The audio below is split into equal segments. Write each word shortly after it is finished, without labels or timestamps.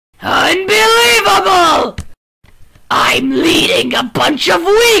I'm leading a bunch of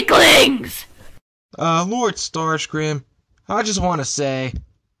weaklings! Lord Strascream, I just want to say,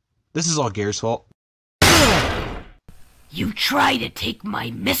 this is all Gary's fault. You try to take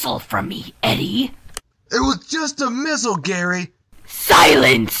my missile from me, Eddie. It was just a missile, Gary!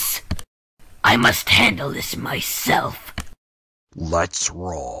 Silence! I must handle this myself. Let's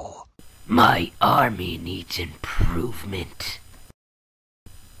roll. My army needs improvement.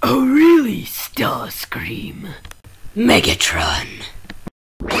 Oh really, Strascream? Megatron.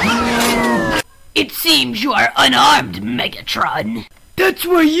 It seems you are unarmed, Megatron. That's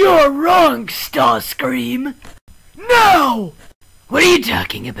where you're wrong, Strascream. No! What are you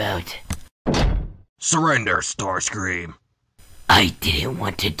talking about? Surrender, Strascream. I didn't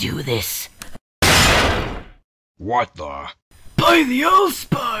want to do this. What the? By the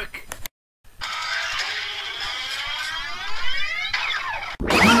Allspark!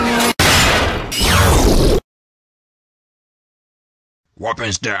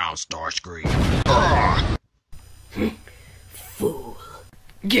 Weapons down, Strascream. Fool.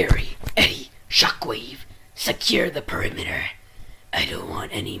 Gary, Eddie, Shockwave, secure the perimeter. I don't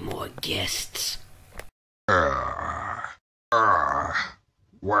want any more guests. Where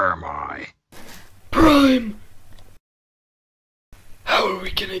am I? Prime! How are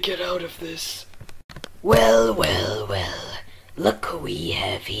we gonna get out of this? Well, well, well. Look who we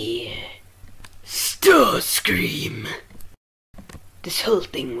have here. Strascream! This whole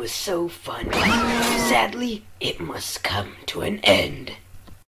thing was so fun. Sadly, it must come to an end.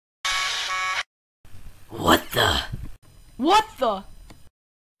 What the? What the?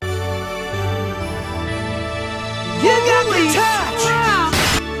 You got the touch!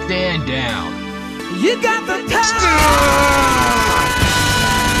 Stand down. You got the touch!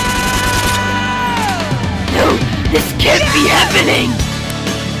 No, this can't be happening!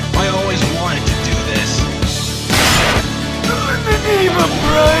 I always wanted to do this. In the name of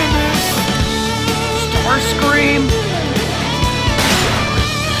Primus! Strascream!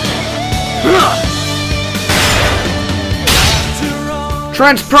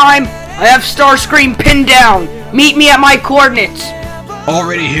 Trans Prime, I have Strascream pinned down. Meet me at my coordinates.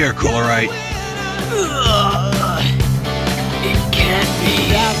 Already here, Coolerite. It can't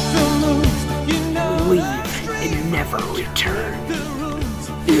be. Leave and never return.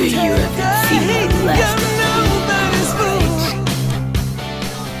 You haven't seen the last of me, right?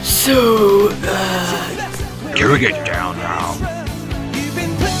 So, Can we get down now?